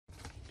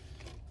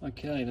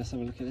Okay, let's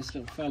have a look at this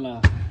little fella.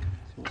 See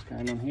what's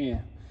going on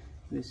here.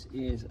 This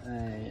is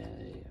a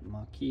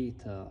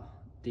Makita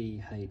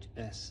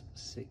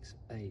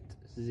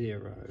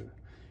DHS680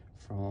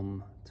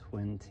 from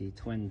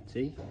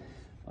 2020.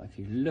 But if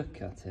you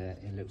look at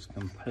it, it looks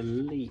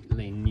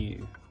completely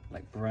new,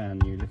 like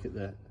brand new. Look at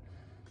the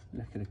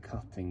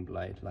cutting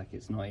blade, like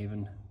it's not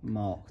even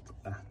marked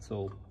at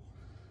all.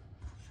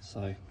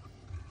 So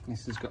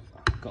this has got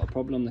a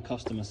problem. The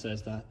customer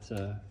says that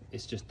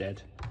it's just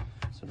dead.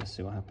 So let's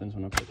see what happens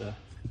when I put the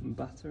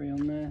battery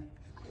on there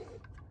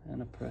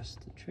and I press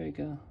the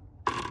trigger.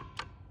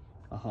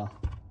 Aha,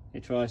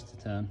 it tries to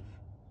turn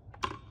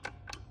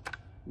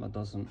but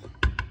doesn't.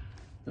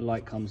 The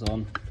light comes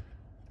on.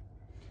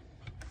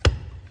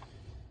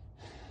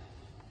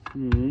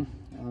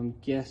 I'm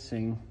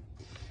guessing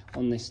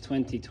on this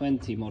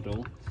 2020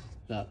 model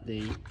that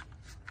the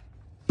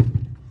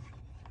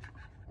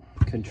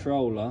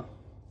controller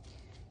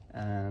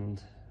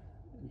and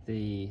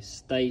the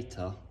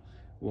stator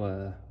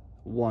were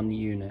one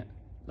unit.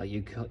 Like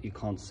you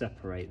can't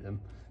separate them.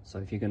 So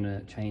if you're going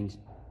to change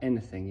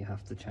anything, you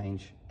have to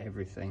change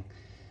everything,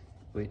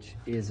 which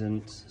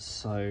isn't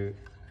so,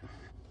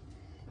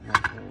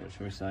 what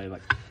shall we say,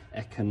 like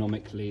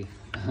economically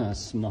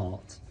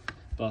smart.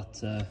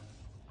 But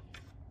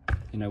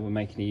you know, we're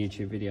making a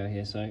YouTube video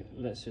here, so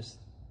let's just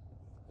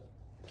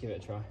give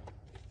it a try.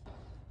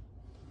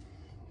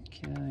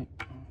 Okay,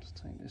 let's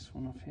take this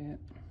one off here.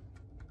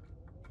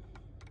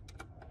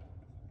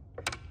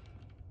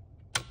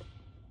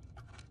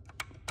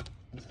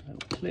 There's a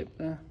little clip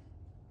there.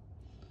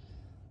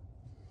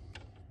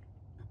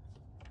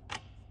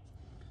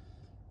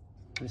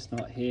 This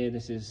nut here,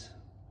 this is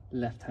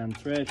left-hand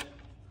thread,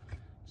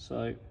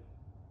 so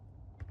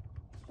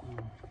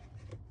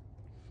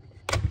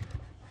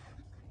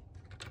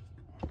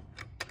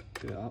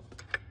do it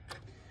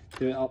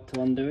up to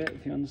undo it,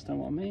 if you understand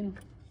what I mean.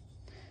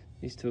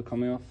 These two are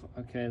coming off.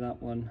 Okay,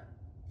 that one,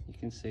 you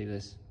can see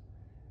this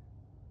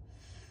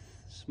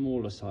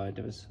smaller side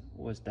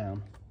was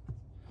down.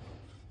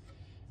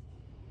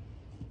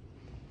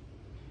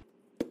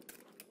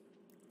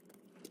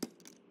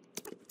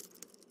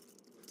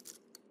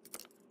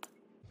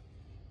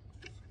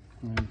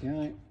 There we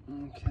go.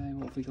 Okay,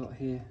 what have we got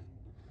here?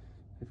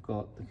 We've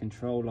got the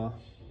controller,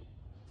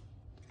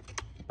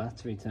 the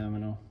battery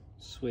terminal,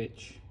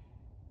 switch.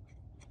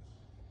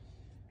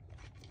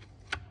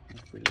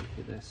 If we look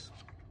at this,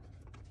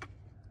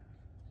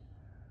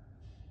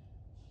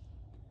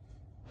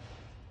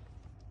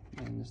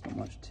 and there's not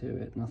much to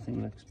it,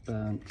 nothing looks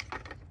burnt.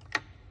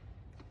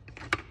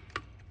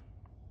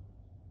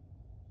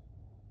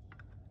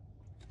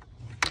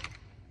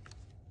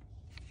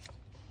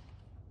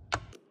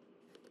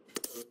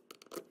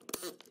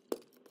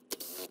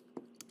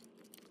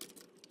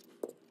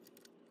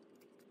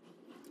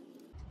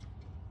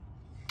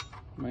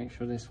 Make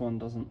sure this one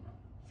doesn't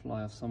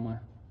fly off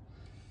somewhere.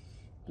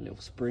 Little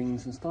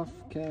springs and stuff.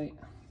 Okay.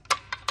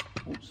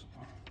 Oops.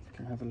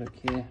 Can have a look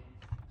here.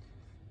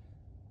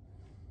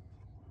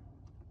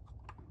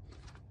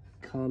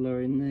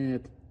 Colour in there.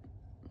 It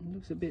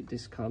looks a bit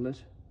discoloured,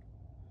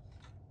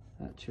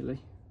 actually.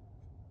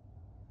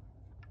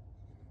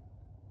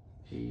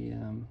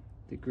 The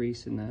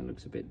grease in there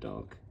looks a bit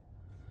dark.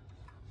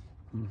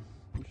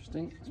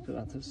 Interesting. Let's put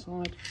that to the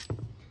side.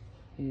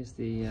 Here's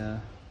the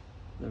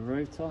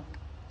rotor.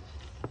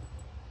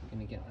 I'm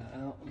going to get that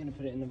out. I'm going to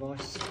put it in the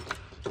vise.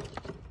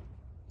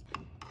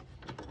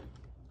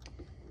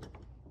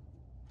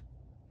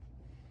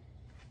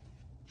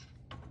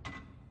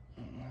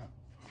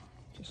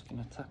 Just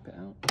going to tap it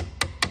out.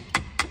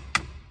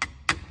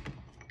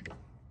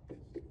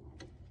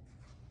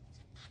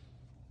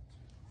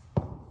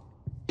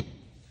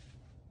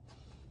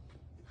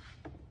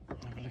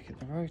 Have a look at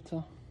the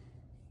rotor.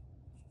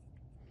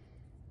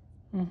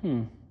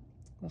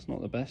 That's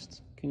not the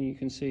best. You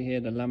can see here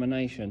the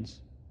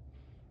laminations.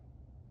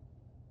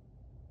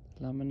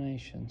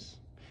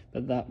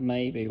 But that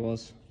maybe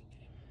was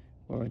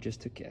where I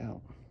just took it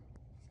out.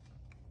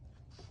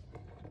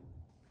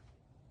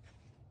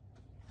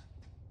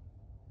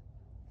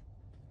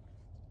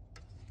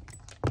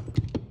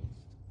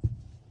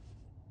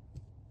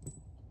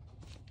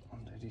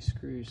 Undo these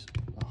screws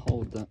that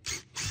hold the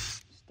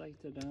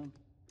stator down.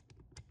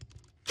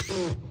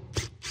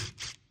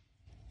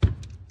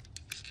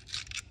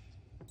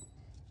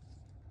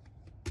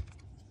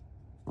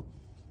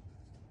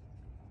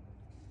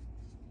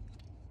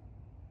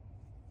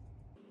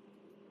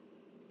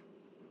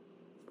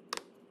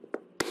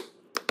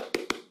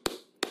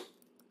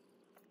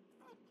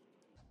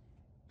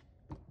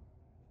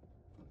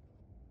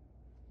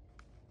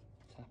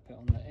 Tap it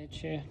on the edge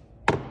here,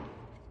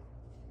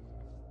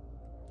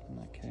 and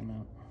that came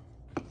out.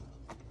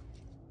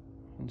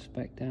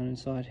 Inspect down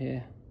inside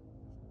here,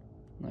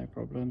 no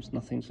problems,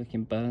 nothing's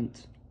looking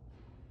burnt,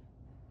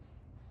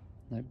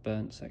 no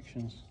burnt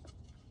sections,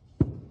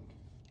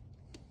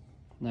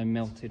 no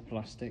melted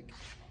plastic,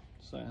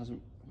 so it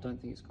hasn't, I don't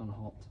think it's gone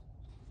hot.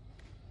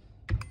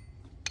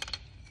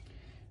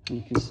 And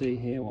you can see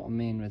here what I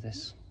mean with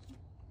this.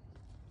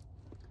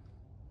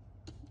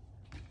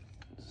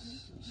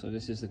 so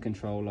this is the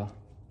controller.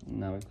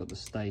 Now we've got the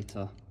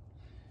stator,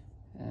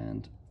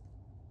 and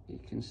you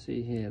can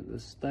see here the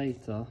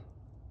stator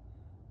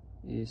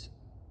is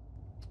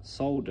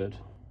soldered.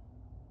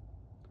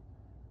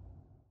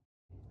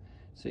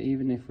 So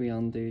even if we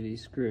undo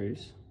these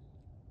screws,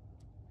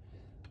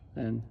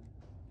 then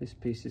this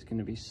piece is going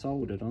to be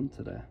soldered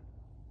onto there.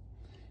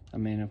 I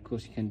mean, of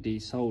course you can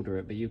desolder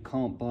it, but you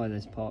can't buy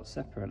this part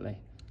separately.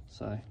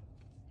 So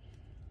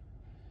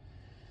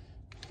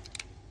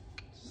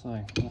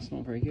that's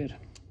not very good.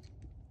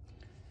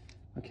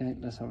 Okay,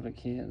 let's have a look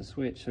here at the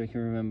switch so we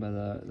can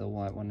remember the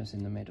white one is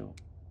in the middle.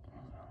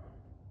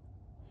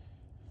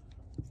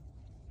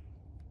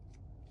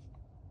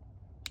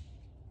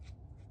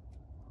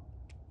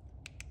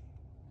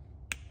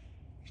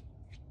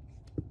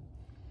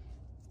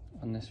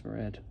 And this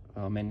red,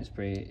 I mean, it's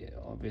pretty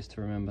obvious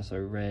to remember, so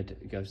red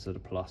goes to the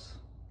plus.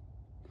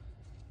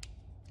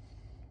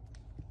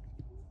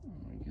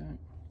 There we go.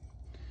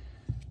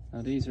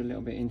 Now these are a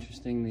little bit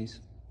interesting,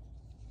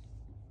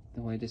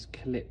 the way this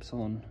clips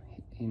on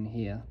in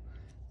here.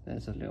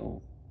 There's a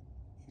little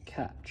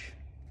catch,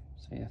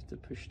 so you have to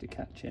push the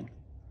catch in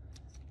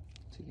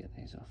to get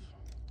these off.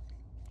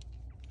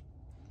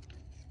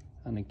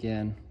 And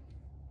again,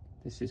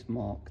 this is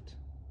marked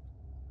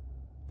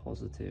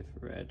positive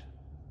red,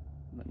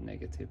 but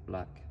negative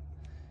black.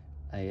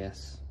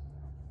 AS,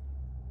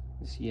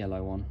 this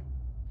yellow one,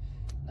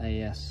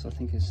 AS, I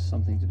think is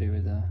something to do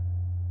with I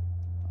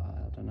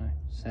don't know,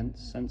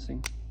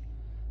 sensing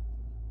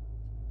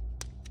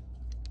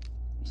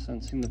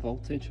the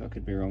voltage. I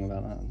could be wrong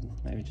about that,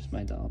 maybe just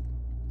made that up.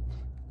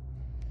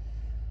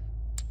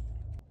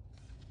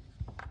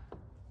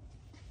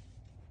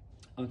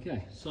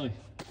 Okay, so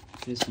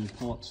here's some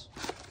parts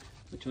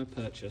which I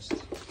purchased.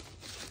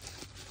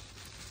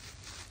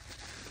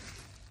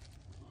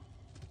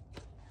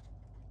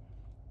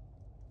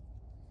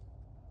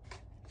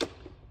 So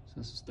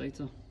that's a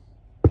stator,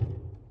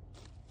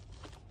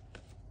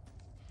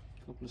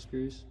 couple of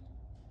screws,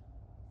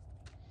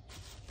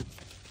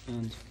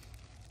 and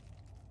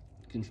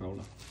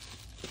controller.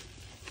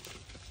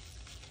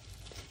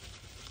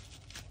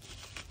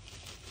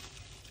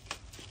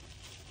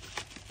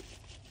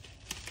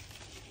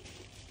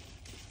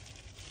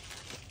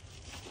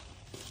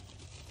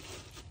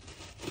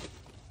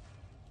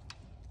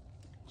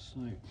 So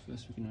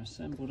first we're going to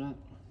assemble that.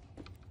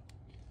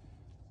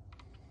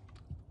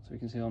 So we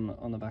can see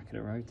on the back of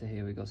the rotor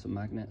here we've got some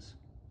magnets.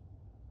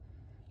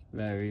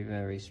 Very,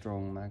 very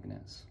strong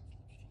magnets.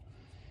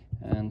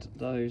 And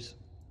those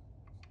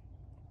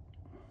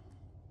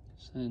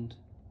send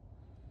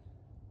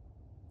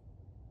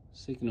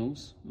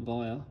signals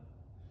via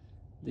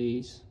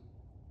these,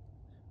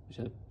 which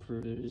I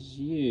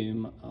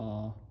presume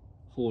are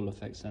Hall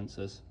effect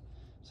sensors.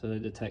 So they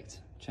detect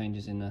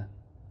changes in the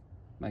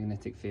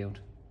magnetic field.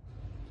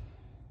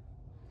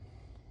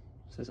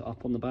 It says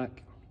up on the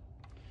back,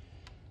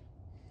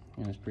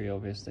 and it's pretty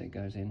obvious that it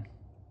goes in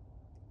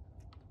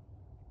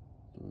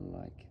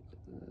like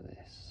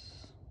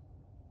this.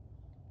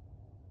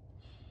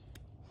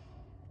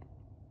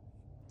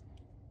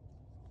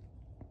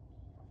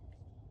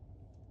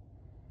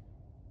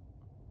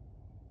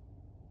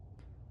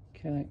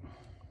 Okay.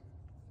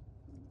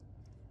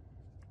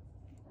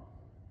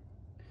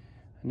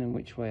 And then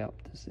which way up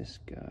does this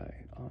go?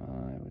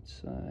 I would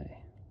say,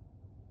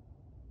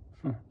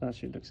 that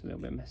actually looks a little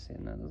bit messy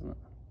in there, doesn't it?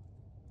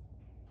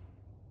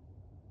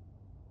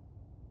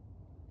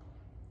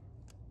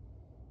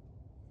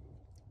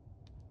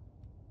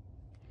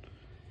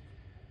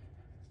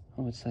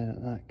 I would say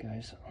that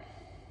goes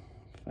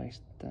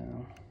face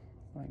down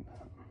like that.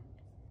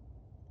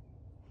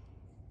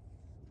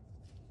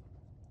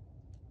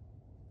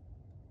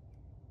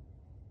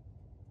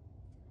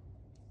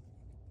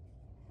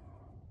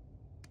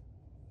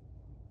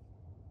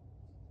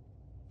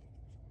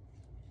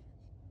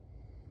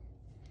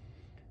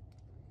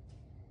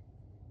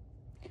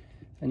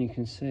 And you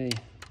can see,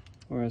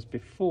 whereas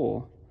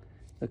before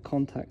the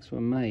contacts were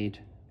made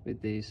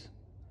with these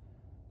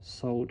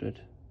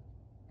soldered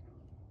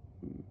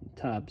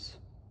tabs,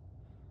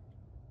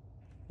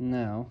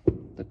 now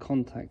the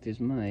contact is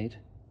made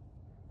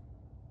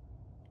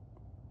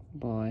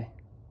by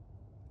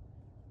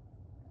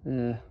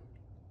the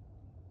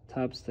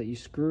tabs that you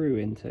screw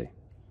into.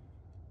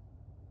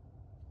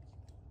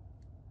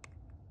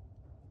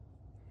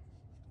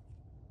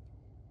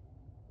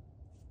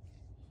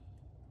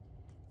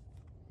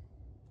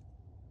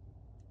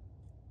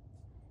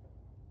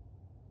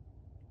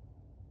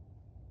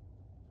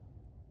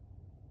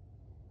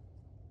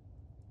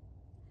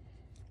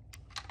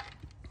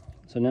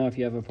 So now if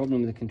you have a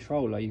problem with the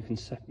controller, you can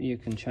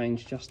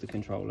change just the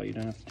controller. You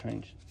don't have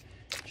to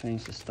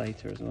change the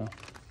stator as well.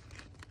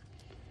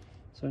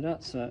 So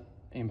that's an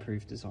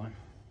improved design.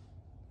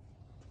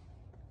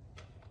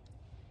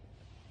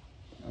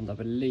 And I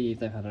believe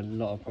they've had a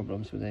lot of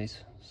problems with these.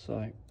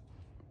 So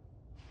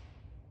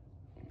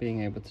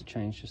being able to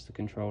change just the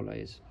controller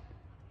is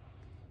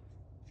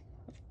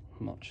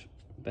much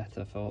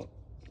better for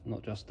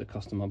not just the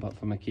customer but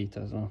for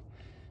Makita as well,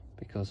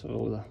 because of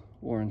all the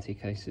warranty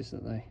cases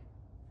that they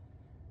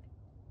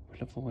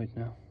will avoid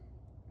now.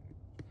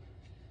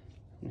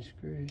 How many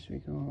screws we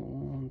got?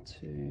 1,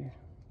 2,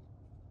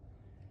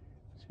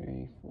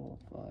 3, 4,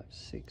 5,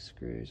 6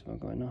 screws. Have I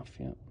got enough?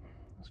 Yep,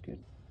 that's good.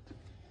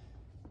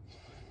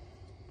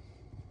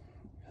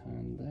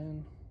 And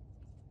then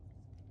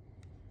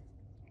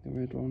the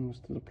red one was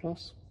to the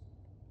plus.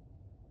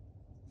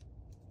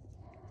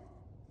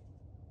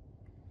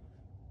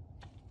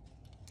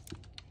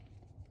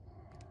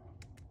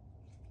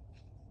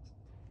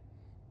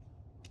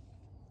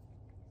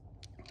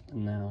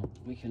 And now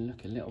we can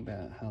look a little bit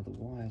at how the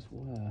wires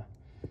were,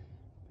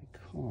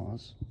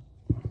 because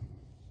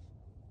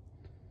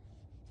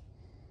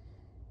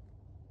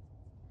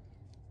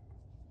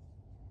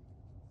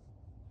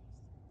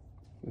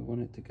we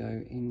want it to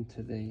go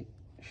into the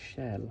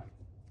shell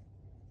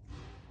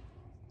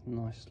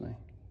nicely.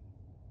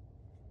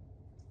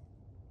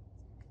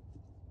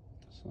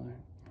 So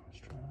let's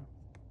try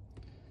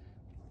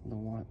the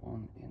white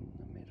one in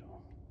the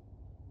middle.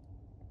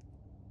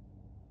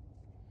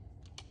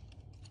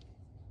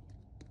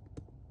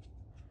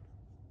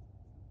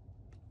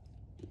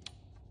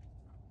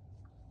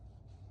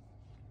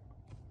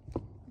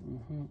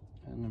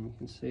 And then we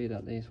can see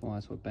that these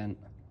wires were bent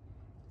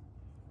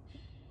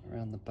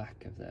around the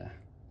back of there.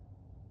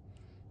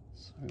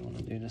 So we want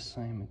to do the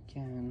same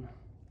again.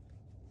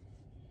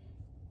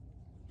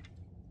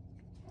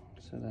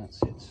 So that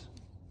sits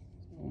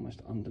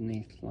almost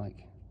underneath,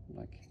 like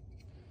that,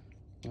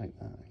 I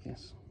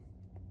guess.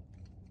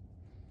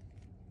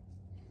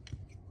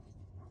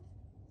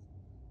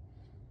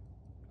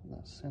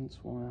 That sense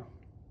wire. I'm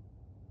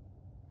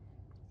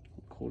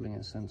calling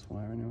it a sense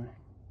wire anyway.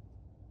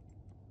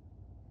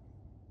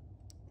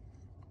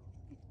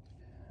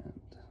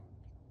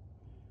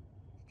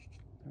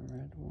 The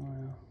red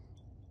wire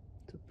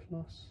to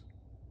plus,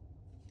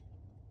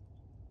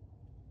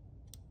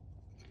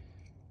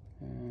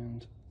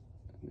 and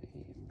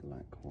the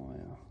black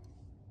wire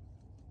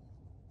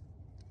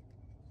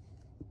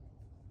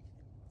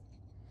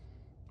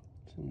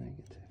to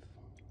negative.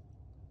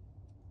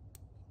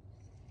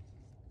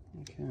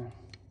 Okay.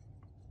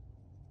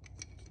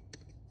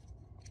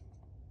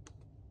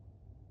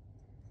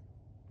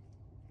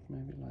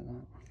 Maybe like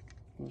that.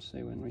 We'll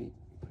see when we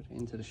put it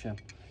into the shell.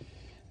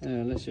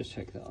 Let's just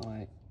check that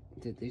I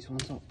did these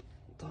ones up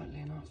tightly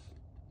enough.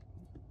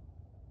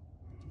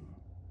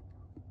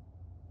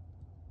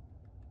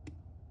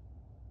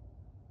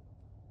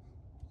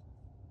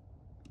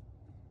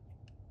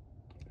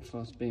 If I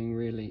was being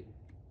really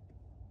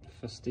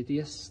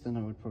fastidious, then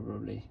I would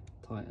probably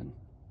tighten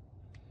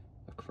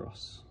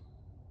across,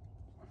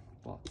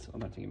 but I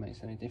don't think it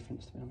makes any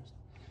difference, to be honest.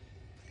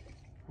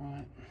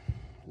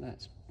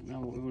 Right, now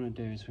what we want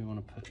to do is we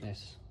want to put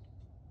this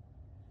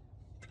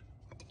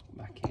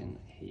back in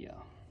here.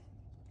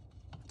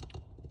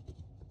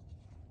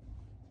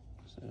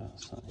 So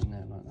that's in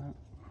there like that.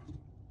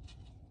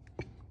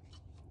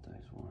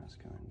 Those wires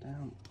going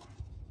down.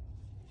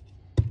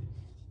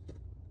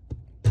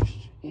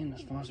 Push in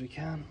as far as we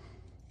can.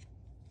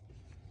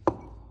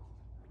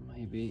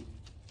 Maybe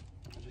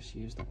I'll just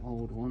use the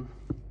old one.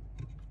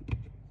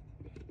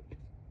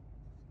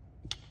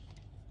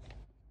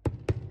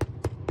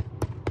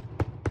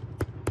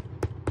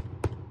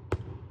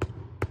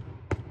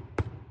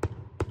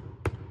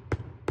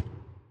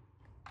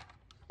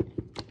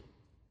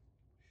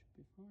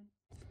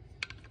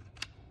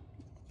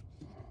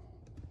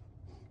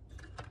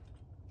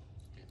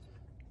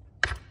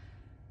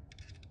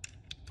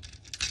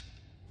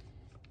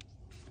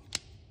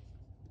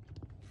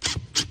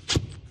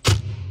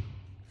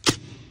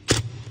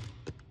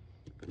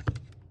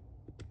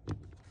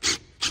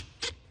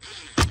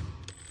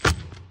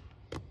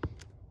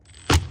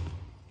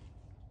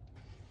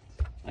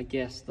 I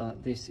guess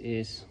that this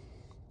is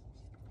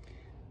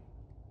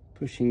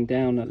pushing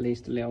down at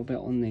least a little bit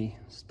on the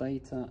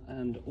stator,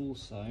 and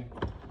also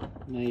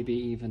maybe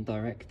even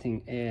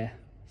directing air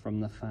from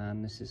the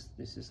fan. This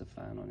is a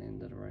fan on the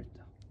end of the rotor.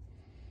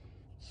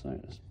 So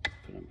let's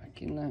put them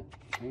back in there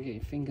and get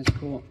your fingers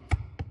caught.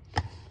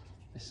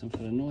 Listen for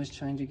the noise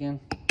change again.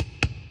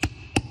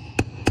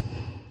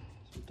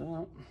 So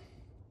that,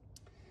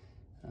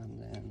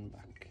 and then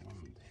back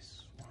on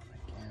this one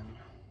again.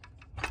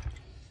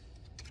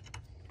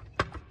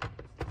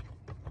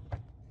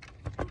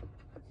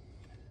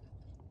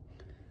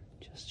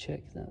 Just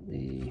check that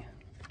the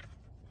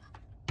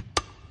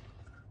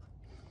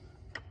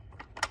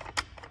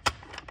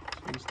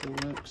one still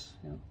works.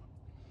 Yeah.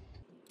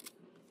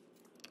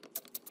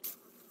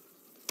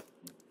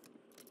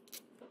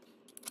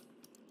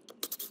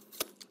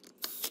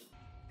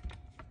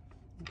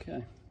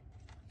 Okay.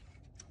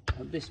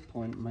 At this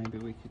point, maybe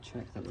we could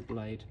check that the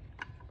blade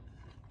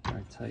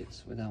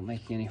rotates without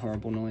making any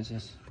horrible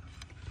noises.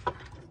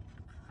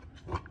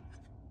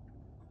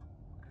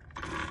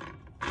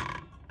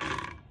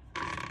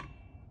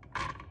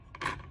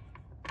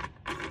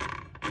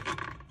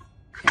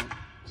 Okay,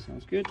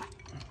 sounds good.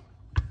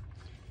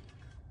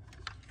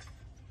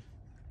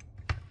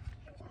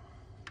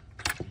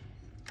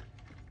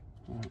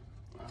 Right,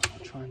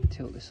 try and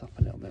tilt this up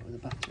a little bit with the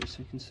battery so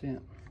you can see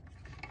it.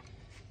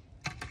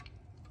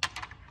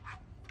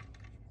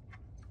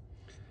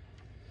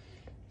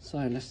 So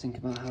let's think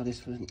about how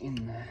this went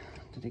in there.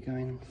 Did it go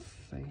in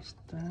face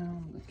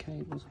down? The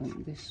cables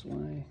went this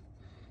way.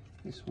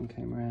 This one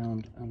came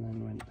around and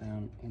then went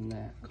down in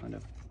there, kind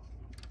of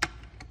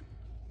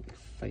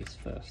face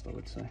first, I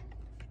would say.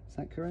 Is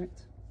that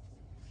correct?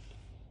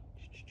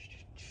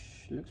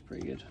 Looks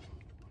pretty good.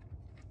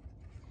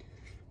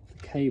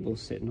 The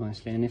cables sit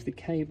nicely, and if the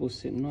cables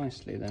sit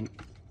nicely, then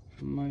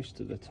most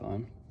of the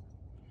time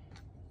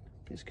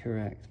it's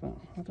correct, but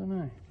I don't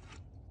know.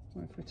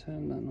 What if we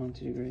turn that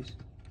 90 degrees?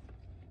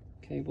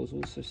 Cables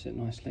also sit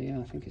nicely. Yeah,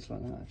 I think it's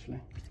like that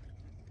actually.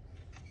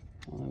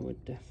 I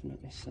would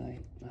definitely say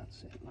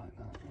that's it, like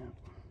that, yeah.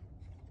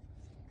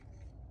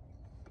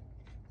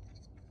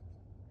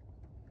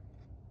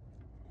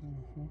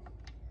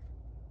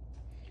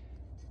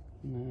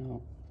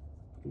 Now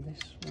this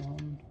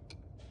one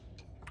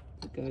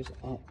that goes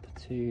up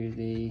to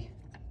the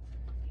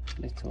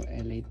little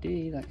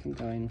LED, that can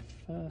go in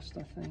first,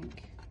 I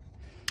think.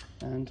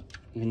 And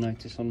you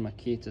notice on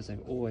Makitas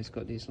they've always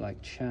got these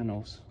like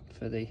channels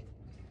for the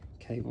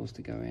cables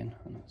to go in,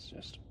 and that's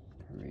just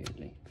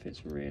really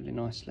fits really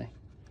nicely.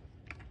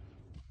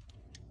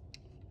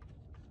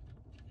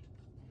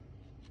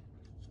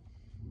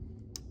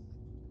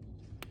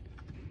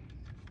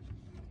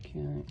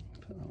 Okay,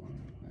 put that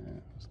one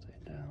there, stay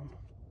down,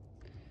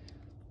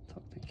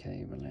 tuck the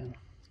cable in.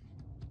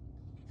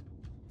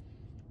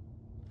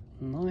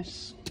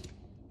 Nice.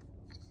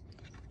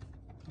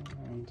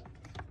 And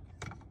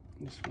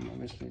this one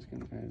obviously is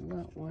going to go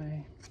that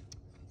way.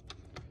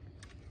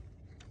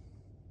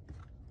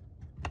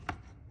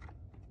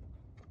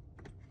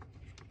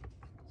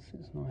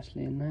 Sits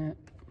nicely in there.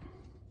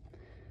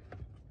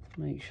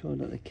 Make sure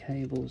that the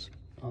cables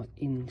are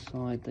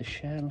inside the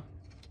shell,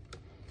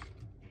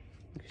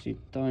 because you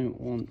don't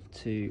want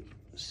to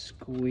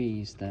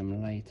squeeze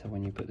them later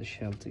when you put the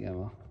shell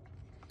together.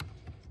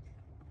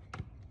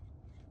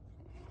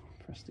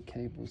 Press the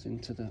cables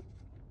into the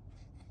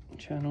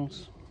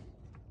channels.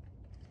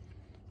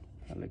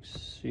 That looks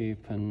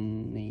super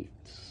neat,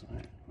 so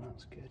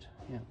that's good,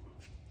 yeah.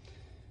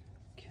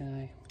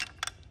 Okay,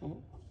 oh,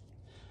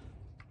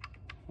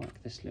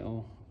 like this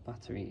little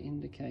battery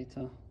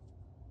indicator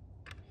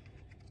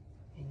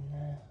in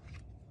there.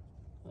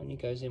 Only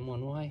goes in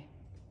one way.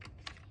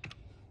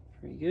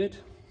 Pretty good.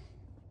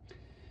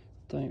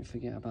 Don't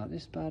forget about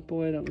this bad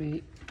boy that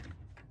we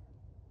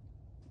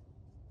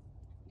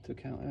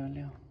took out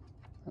earlier.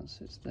 That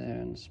sits there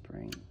and the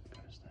spring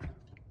goes there.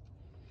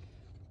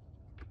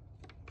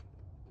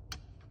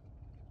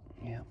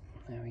 Yeah,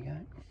 there we go.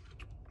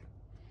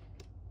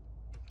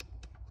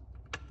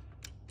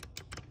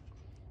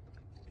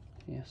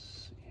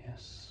 Yes,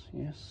 yes,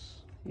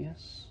 yes,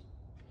 yes.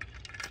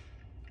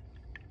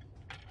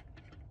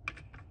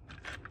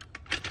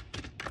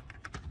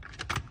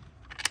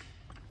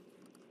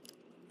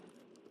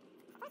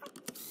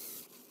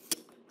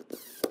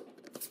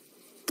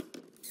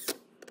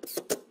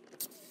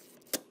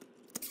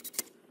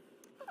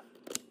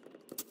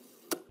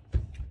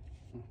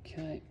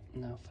 Okay,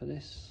 now for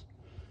this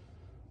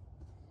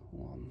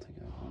one to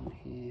go on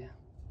here,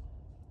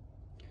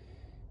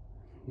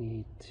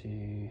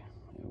 it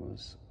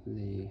was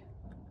the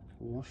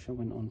washer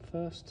went on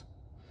first,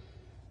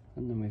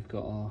 and then we've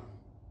got our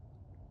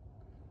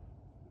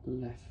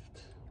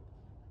left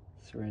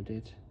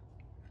threaded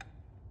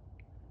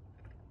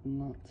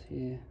nut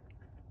here.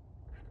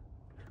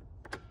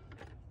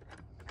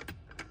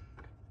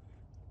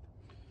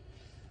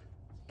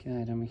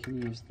 Okay, then we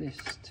can use this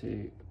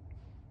to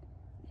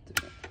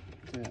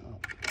do it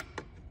up.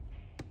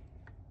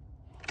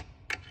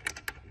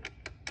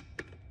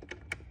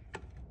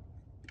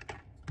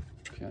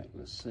 Okay,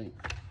 let's see.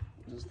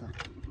 Does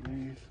that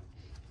move?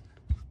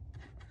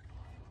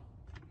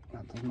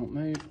 That does not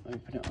move.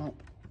 Open it up.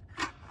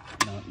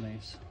 No, it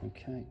moves.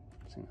 Okay,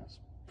 I think that's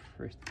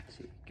pretty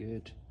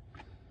good.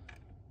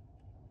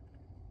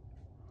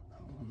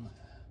 That one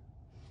there.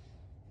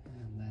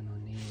 And then I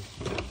need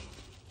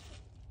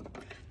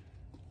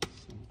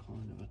some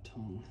kind of a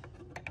tongue.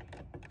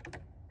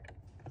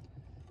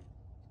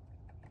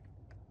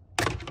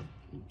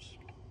 Oops.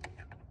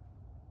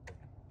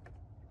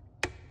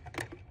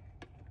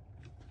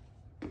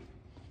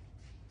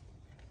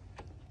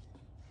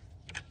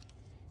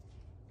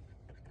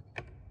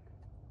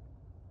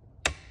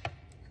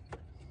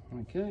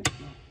 Okay.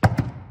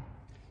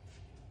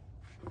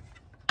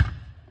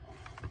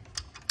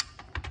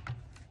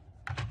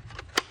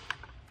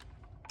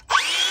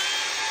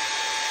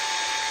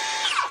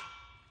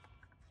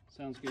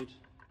 Sounds good.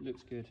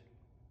 Looks good.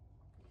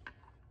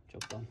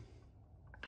 Job done.